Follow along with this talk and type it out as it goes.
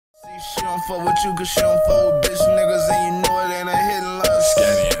She don't fuck with you cause she don't fuck with bitch niggas, and you know it ain't a hidden love.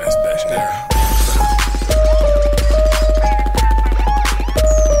 Scanny ass bitch there.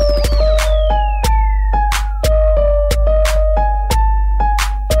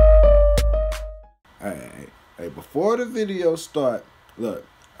 Hey, before the video start, look,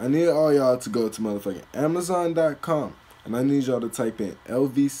 I need all y'all to go to motherfucking Amazon.com and I need y'all to type in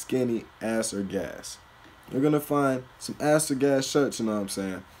LV Skinny Ass or Gas. You're gonna find some ass or gas shirts, you know what I'm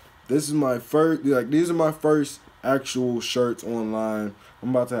saying? This is my first, these are my first actual shirts online. I'm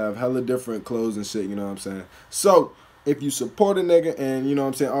about to have hella different clothes and shit, you know what I'm saying? So, if you support a nigga and, you know what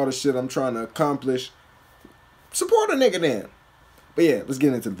I'm saying, all the shit I'm trying to accomplish, support a nigga then. But yeah, let's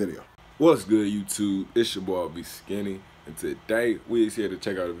get into the video. What's good, YouTube? It's your boy LV Skinny, and today we is here to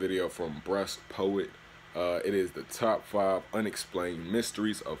check out a video from Brush Poet. It is the top 5 unexplained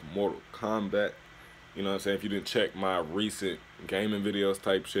mysteries of Mortal Kombat. You know what I'm saying? If you didn't check my recent gaming videos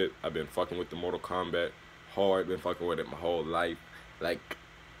type shit, I've been fucking with the Mortal Kombat hard, been fucking with it my whole life. Like,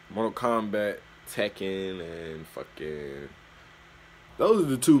 Mortal Kombat, Tekken, and fucking... those are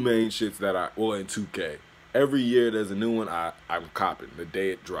the two main shits that well, in 2K. Every year there's a new one, I'm copping. The day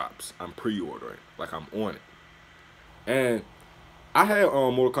it drops, I'm pre-ordering. Like, I'm on it. And I had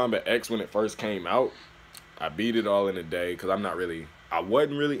Mortal Kombat X when it first came out. I beat it all in a day because I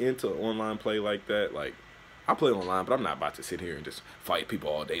wasn't really into online play like that. Like, I play online, but I'm not about to sit here and just fight people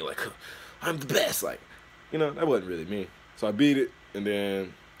all day like, I'm the best. Like, you know, that wasn't really me. So I beat it and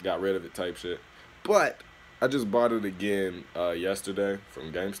then got rid of it type shit. But I just bought it again yesterday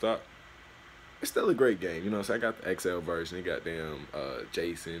from GameStop. It's still a great game, you know. So I got the XL version. It got damn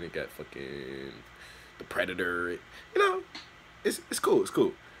Jason. It got fucking the Predator. You know, it's cool. It's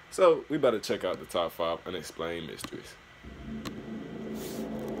cool. So we about to check out the top 5 unexplained mysteries.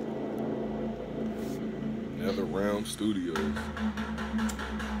 NetherRealm Studios.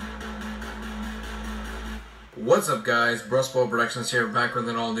 What's up, guys? Bruspo Productions here, back with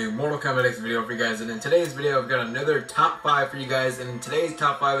an all-new Mortal Kombat X video for you guys. And in today's video, I've got another top 5 for you guys. And in today's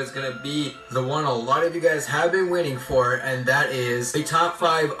top 5 is going to be the one a lot of you guys have been waiting for, and that is the top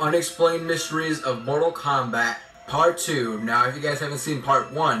 5 unexplained mysteries of Mortal Kombat Part 2. Now, if you guys haven't seen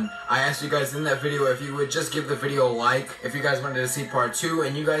Part 1, I asked you guys in that video if you would just give the video a like if you guys wanted to see Part 2,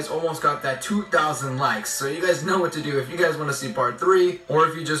 and you guys almost got that 2,000 likes. So you guys know what to do if you guys want to see Part 3, or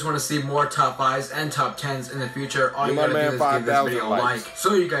if you just want to see more top 5s and top 10s in the future. All you gotta do is give this video a like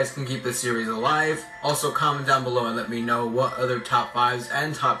so you guys can keep this series alive. Also, comment down below and let me know what other top 5s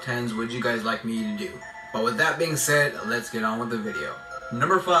and top 10s would you guys like me to do. But with that being said, let's get on with the video.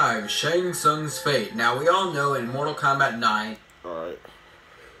 Number 5, Shang Tsung's fate. Now, we all know in Mortal Kombat 9... Alright.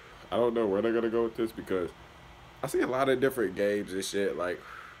 I don't know where they're gonna go with this because I see a lot of different games and shit. Like,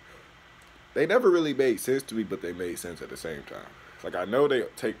 they never really made sense to me, but they made sense at the same time. Like, I know they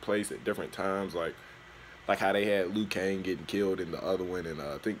take place at different times, like how they had Liu Kang getting killed in the other one, and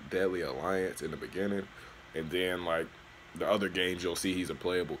I think Deadly Alliance in the beginning. And then, like, the other games, you'll see he's a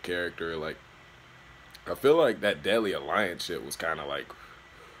playable character. Like, I feel like that Deadly Alliance shit was kind of like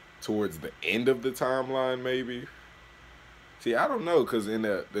towards the end of the timeline, maybe. See, I don't know, because in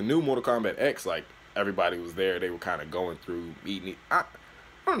the new Mortal Kombat X, like, everybody was there. They were kind of going through meeting. I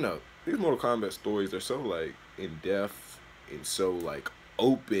don't know. These Mortal Kombat stories, they're so, like, in-depth and so, like,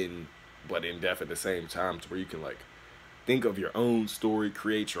 open, but in-depth at the same time, to where you can, like, think of your own story,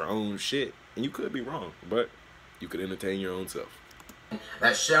 create your own shit. And you could be wrong, but you could entertain your own self.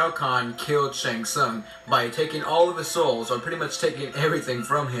 That Shao Kahn killed Shang Tsung by taking all of his souls, or pretty much taking everything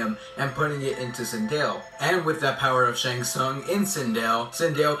from him and putting it into Sindel. And with that power of Shang Tsung in Sindel,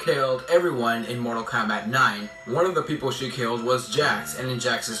 Sindel killed everyone in Mortal Kombat 9. One of the people she killed was Jax, and in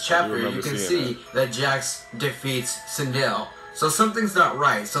Jax's chapter you can see that Jax defeats Sindel. So something's not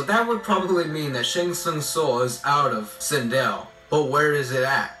right. So that would probably mean that Shang Tsung's soul is out of Sindel. But where is it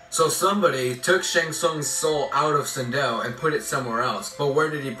at? So somebody took Shang Tsung's soul out of Sindel and put it somewhere else. But where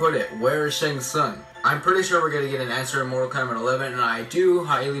did he put it? Where is Shang Tsung? I'm pretty sure we're going to get an answer in Mortal Kombat 11, and I do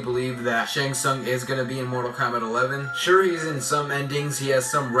highly believe that Shang Tsung is going to be in Mortal Kombat 11. Sure, he's in some endings, he has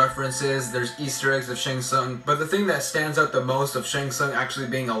some references, there's Easter eggs of Shang Tsung, but the thing that stands out the most of Shang Tsung actually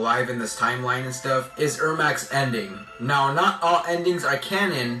being alive in this timeline and stuff is Ermac's ending. Now, not all endings are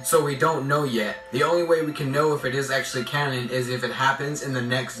canon, so we don't know yet. The only way we can know if it is actually canon is if it happens in the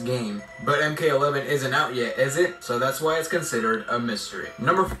next game. But MK11 isn't out yet, is it? So that's why it's considered a mystery.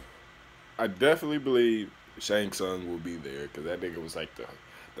 Number 4. I definitely believe Shang Tsung will be there because that nigga was like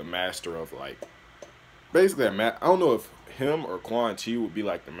the master of, like, basically I don't know if him or Quan Chi would be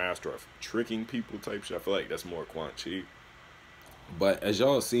like the master of tricking people type shit. I feel like that's more Quan Chi. But as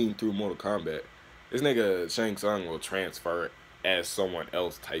y'all seen through Mortal Kombat, this nigga Shang Tsung will transfer as someone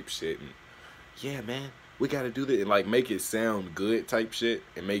else type shit. And yeah, man, we gotta do this, and like make it sound good type shit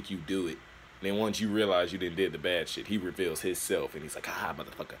and make you do it. And then once you realize you didn't did the bad shit, he reveals himself and he's like, ah,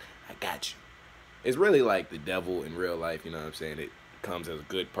 motherfucker, I got you. It's really like the devil in real life, you know what I'm saying? It comes as a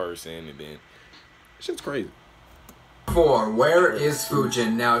good person, and then shit's crazy. 4. Where is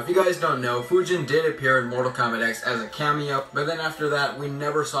Fujin? Now, if you guys don't know, Fujin did appear in Mortal Kombat X as a cameo, but then after that, we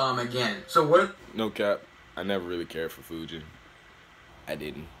never saw him again. So where... No cap, I never really cared for Fujin. I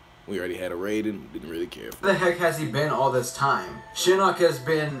didn't. We already had a Raiden, didn't really care. Where the heck has he been all this time? Shinnok has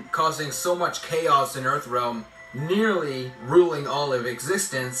been causing so much chaos in Earthrealm, nearly ruling all of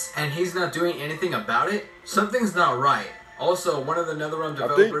existence, and he's not doing anything about it? Something's not right. Also, one of the NetherRealm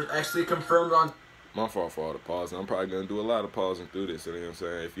developers actually confirmed on... My fault for all the pausing. I'm probably gonna do a lot of pausing through this, you know what I'm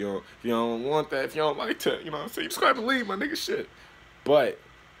saying? If you don't want that, if you don't like that, you know what I'm saying, you just gotta leave my nigga shit. But,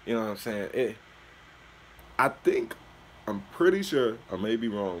 you know what I'm saying, I'm pretty sure, I may be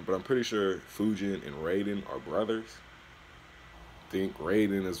wrong, but I'm pretty sure Fujin and Raiden are brothers. I think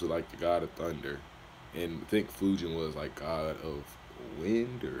Raiden is like the god of thunder, and I think Fujin was like god of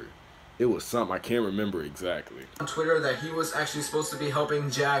wind, or it was something, I can't remember exactly. On Twitter that he was actually supposed to be helping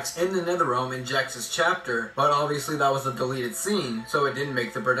Jax in the NetherRealm in Jax's chapter, but obviously that was a deleted scene, so it didn't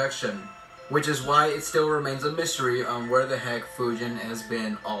make the production. Which is why it still remains a mystery on where the heck Fujin has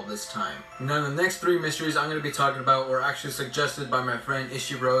been all this time. Now the next 3 mysteries I'm going to be talking about were actually suggested by my friend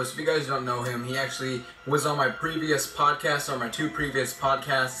Ishibros. If you guys don't know him, he actually was on my previous podcast, or my 2 previous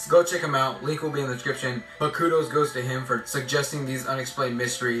podcasts. Go check him out, link will be in the description. But kudos goes to him for suggesting these unexplained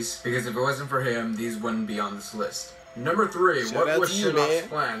mysteries, because if it wasn't for him, these wouldn't be on this list. Number 3, what was Shinnok's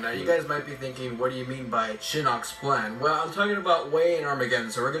plan? Now you guys might be thinking, what do you mean by Shinnok's plan? Well, I'm talking about way in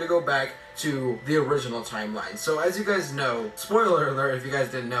Armageddon, so we're going to go back to the original timeline. So as you guys know, spoiler alert if you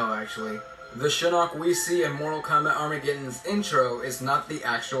guys didn't know actually, the Shinnok we see in Mortal Kombat Armageddon's intro is not the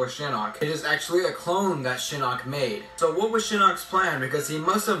actual Shinnok. It is actually a clone that Shinnok made. So what was Shinnok's plan? Because he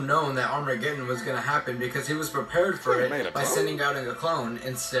must have known that Armageddon was going to happen, because he was prepared for it by sending out a clone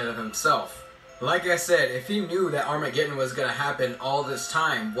instead of himself. Like I said, if he knew that Armageddon was going to happen all this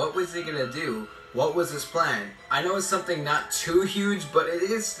time, what was he going to do? What was his plan? I know it's something not too huge, but it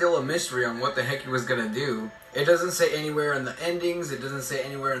is still a mystery on what the heck he was going to do. It doesn't say anywhere in the endings, it doesn't say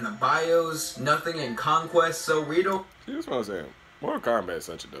anywhere in the bios, nothing in Conquest, so we don't... See, that's what I'm saying. Mortal Kombat is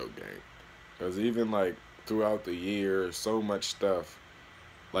such a dope game. Because even like throughout the year, so much stuff,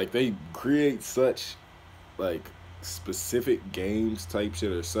 like they create such like specific games type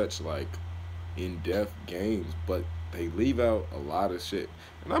shit, or such like in-depth games, but they leave out a lot of shit,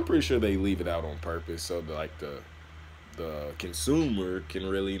 and I'm pretty sure they leave it out on purpose so that like the consumer can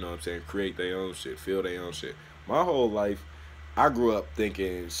really, you know what I'm saying, create their own shit, feel their own shit. My whole life I grew up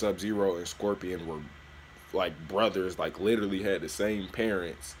thinking Sub-Zero and Scorpion were like brothers, like literally had the same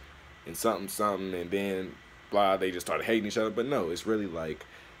parents and something, and then blah, they just started hating each other. But no, it's really like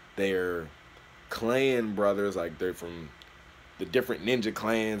they're clan brothers, like they're from the different ninja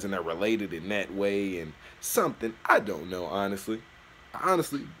clans and they're related in that way, and something I don't know, honestly. I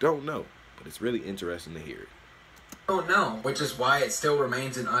honestly don't know, but it's really interesting to hear it. Don't know, which is why it still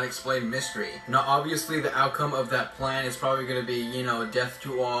remains an unexplained mystery. Now obviously the outcome of that plan is probably going to be, you know, death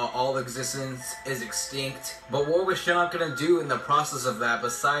to all existence is extinct, but what was Shinnok going to do in the process of that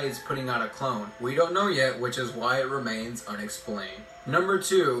besides putting out a clone? We don't know yet, which is why it remains unexplained. Number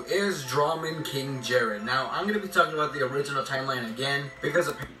 2 is Drawman King Jared. Now I'm going to be talking about the original timeline again, because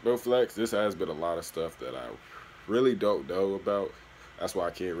of... No flex, this has been a lot of stuff that I really don't know about. That's why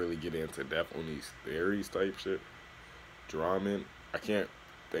I can't really get into depth on these theories type shit. Drawman, I can't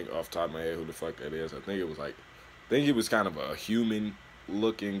think off the top of my head who the fuck that is. I think he was kind of a human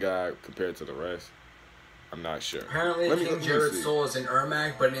looking guy compared to the rest. I'm not sure. Apparently King Jared's soul is in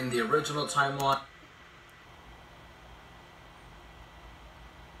Ermac, but in the original timeline...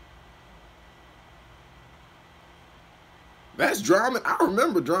 That's Drawman. I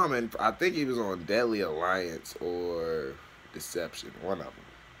remember Drawman. I think he was on Deadly Alliance or Deception. One of them.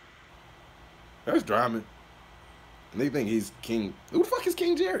 That's Drawman. And they think he's King. Who the fuck is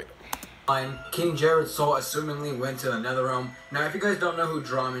King Jared? King Jared's soul assumingly went to the NetherRealm. Now, if you guys don't know who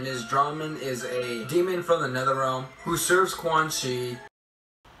Drawman is a demon from the NetherRealm who serves Quan Chi.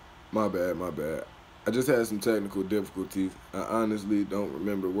 My bad. I just had some technical difficulties. I honestly don't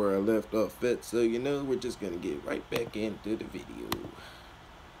remember where I left off at, so you know, we're just gonna get right back into the video.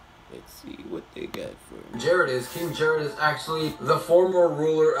 Let's see what they got for me. King Jared is actually the former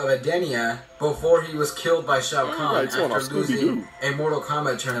ruler of Edenia before he was killed by Shao Kahn after losing a Mortal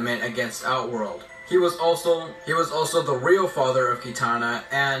Kombat tournament against Outworld. He was also the real father of Kitana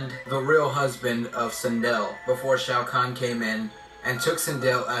and the real husband of Sindel before Shao Kahn came in and took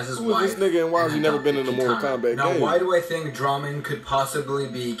Sindel as his Who was wife. this nigga and why has he and never been in a adopted Mortal Kitana. Kombat Now, game? why do I think Draman could possibly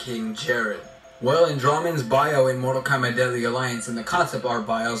be King Jared? Well, in Draman's bio in Mortal Kombat Deadly Alliance, in the concept art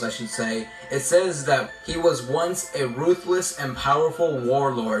bios I should say, it says that he was once a ruthless and powerful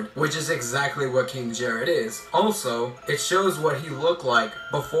warlord, which is exactly what King Jared is. Also, it shows what he looked like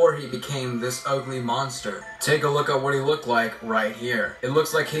before he became this ugly monster. Take a look at what he looked like right here. It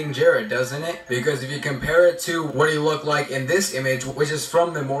looks like King Jared, doesn't it? Because if you compare it to what he looked like in this image, which is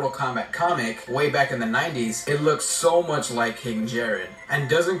from the Mortal Kombat comic way back in the 90s, it looks so much like King Jared. And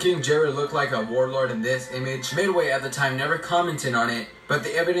doesn't King Jared look like a warlord in this image? Midway at the time never commented on it, but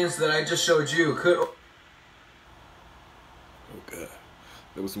the evidence that I just showed you could... Okay.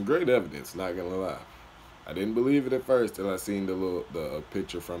 There was some great evidence, not gonna lie. I didn't believe it at first till I seen the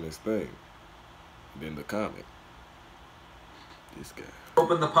picture from his thing. Then the comic. This guy.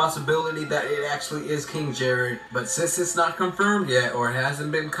 Open the possibility that it actually is King Jared, but since it's not confirmed yet or it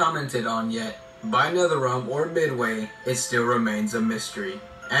hasn't been commented on yet by NetherRealm or Midway, it still remains a mystery.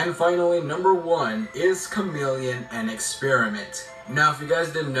 And finally, number 1 is Chameleon an experiment. Now, if you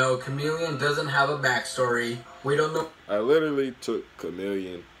guys didn't know, Chameleon doesn't have a backstory. We don't know. I literally took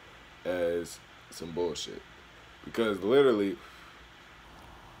Chameleon as some bullshit. Because literally,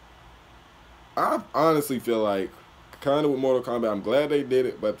 I honestly feel like, kind of with Mortal Kombat, I'm glad they did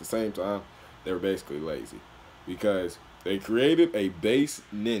it, but at the same time, they were basically lazy. Because they created a base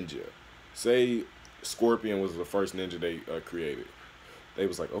ninja. Say Scorpion was the first ninja they created. They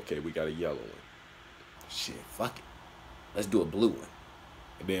was like, okay, we got a yellow one. Shit, fuck it. Let's do a blue one.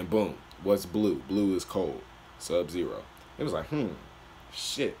 And then boom, what's blue? Blue is cold. Sub-Zero. It was like,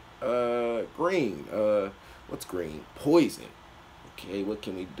 shit. Green. What's green? Poison. Okay, what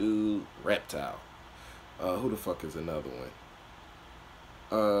can we do? Reptile. Who the fuck is another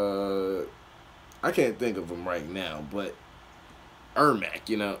one? I can't think of them right now, but Ermac,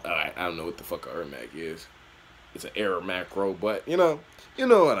 you know. I don't know what the fuck a Ermac is. It's an error macro, but you know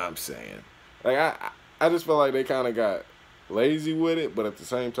what I'm saying. Like I just feel like they kind of got lazy with it, but at the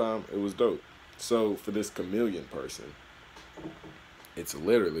same time, it was dope. So for this Chameleon person, it's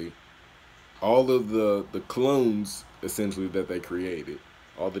literally all of the clones essentially that they created,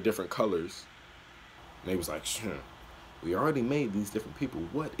 all the different colors. And they was like, sure, we already made these different people.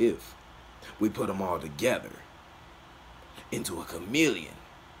 What if we put them all together into a chameleon?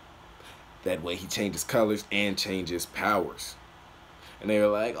 That way he changes colors and changes powers. And they were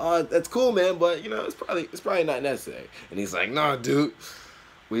like, oh, that's cool, man, but, you know, it's probably not necessary. And he's like, nah, dude,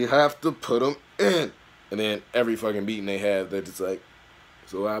 we have to put them in. And then every fucking meeting they have, they're just like,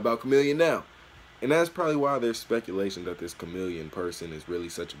 so how about Chameleon now? And that's probably why there's speculation that this Chameleon person is really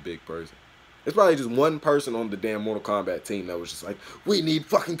such a big person. It's probably just one person on the damn Mortal Kombat team that was just like, we need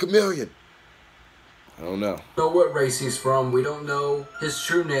fucking Chameleon. I don't know. Know what race he's from, we don't know his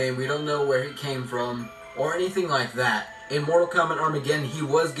true name, we don't know where he came from, or anything like that. In Mortal Kombat Armageddon, he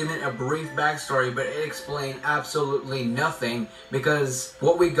was given a brief backstory, but it explained absolutely nothing, because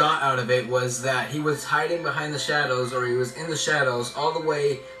what we got out of it was that he was hiding behind the shadows, or he was in the shadows, all the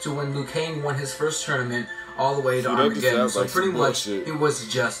way to when Liu Kang won his first tournament, all the way to Armageddon. So pretty much, he was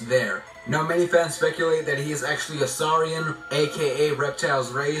just there. Now, many fans speculate that he is actually a Saurian, aka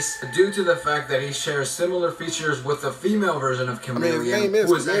Reptile's race, due to the fact that he shares similar features with the female version of Chameleon,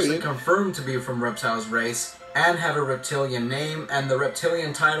 who is actually confirmed to be from Reptile's race, and have a reptilian name and the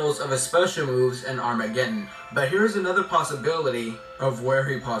reptilian titles of his special moves in Armageddon. But here's another possibility of where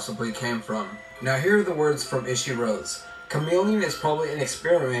he possibly came from. Now, here are the words from Ishiro's. Chameleon is probably an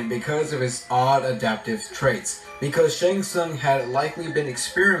experiment because of his odd adaptive traits, because Shang Tsung had likely been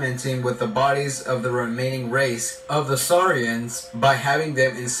experimenting with the bodies of the remaining race of the Saurians by having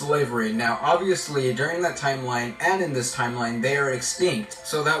them in slavery. Now, obviously, during that timeline and in this timeline, they are extinct,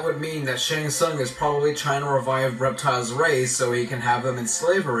 so that would mean that Shang Tsung is probably trying to revive Reptile's race so he can have them in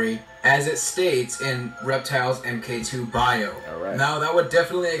slavery, as it states in Reptile's MK2 bio. Alright. Now, that would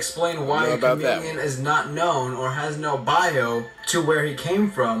definitely explain why Chameleon is not known or has no bio to where he came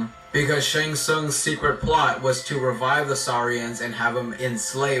from, because Shang Tsung's secret plot was to revive the Saurians and have them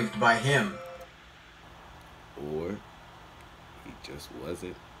enslaved by him. Or he just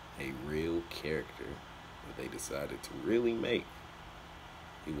wasn't a real character that they decided to really make.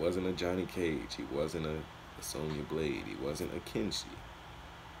 He wasn't a Johnny Cage. He wasn't a Sonya Blade. He wasn't a Kenshi.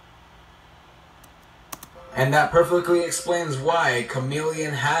 And that perfectly explains why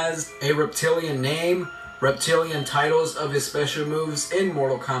Chameleon has a reptilian name, reptilian titles of his special moves in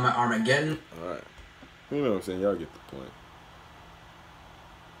Mortal Kombat Armageddon. Alright. You know what I'm saying? Y'all get the point.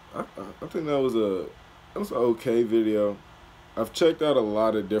 I think that was an okay video. I've checked out a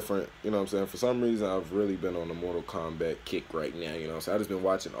lot of different, you know what I'm saying, for some reason I've really been on the Mortal Kombat kick right now, you know what I'm saying. I've just been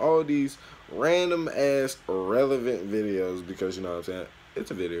watching all these random ass irrelevant videos because, you know what I'm saying,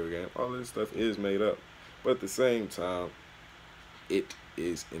 it's a video game. All this stuff is made up. But at the same time, it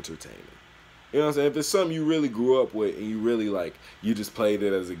is entertaining. You know what I'm saying? If it's something you really grew up with and you really like, you just played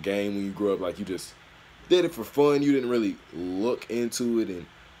it as a game when you grew up, like you just did it for fun, you didn't really look into it and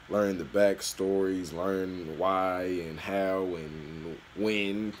learn the backstories, learn why and how and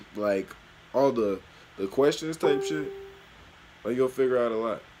when, like all the questions type shit, like you'll figure out a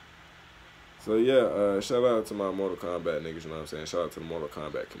lot. So yeah, shout out to my Mortal Kombat niggas, you know what I'm saying? Shout out to the Mortal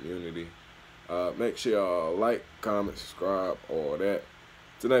Kombat community. Make sure y'all like, comment, subscribe, all that.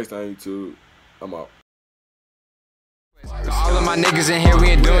 Till next time, YouTube, I'm out. All of my niggas in here, we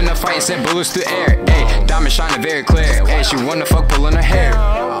ain't doing the fight, send bullets through air. Ayy, diamond shining very clear. Ayy, she wanna fuck pulling her hair.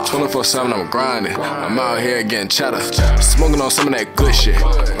 24/7, I'm grinding. I'm out here getting cheddar, smoking on some of that good shit.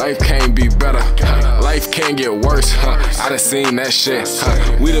 Life can't be better. Life can't get worse. I done seen that shit.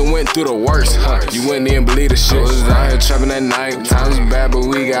 We done went through the worst. You wouldn't even believe the shit. Was out here trapping at night. Times bad, but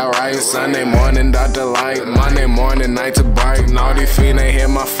we got right. Sunday morning, Dr. Light. Monday morning, night to bright. And all these fiends ain't hit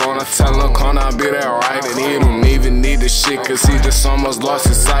my phone. I tell them, "Con, I'll be there right." And he don't even need the shit, cause he just almost lost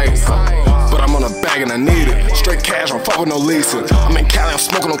his sight. But I'm on a bag and I need it. Straight cash, I'm fucking no leasing. I'm in Cali, I'm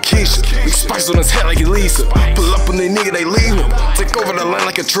smoking on Keisha. Big spice on his head like he Lisa. Pull up on the nigga, they leaving. Take over the land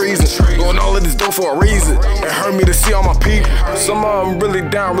like a treason. Going all of this dough for a reason. It hurt me to see all my people. Some of them really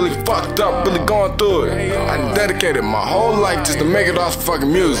down, really fucked up, really going through it. I dedicated my whole life just to make it off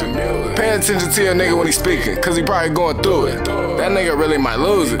fucking music. Pay attention to your nigga when he's speaking, cause he probably going through it. That nigga really might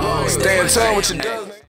lose it. Stay in tune with your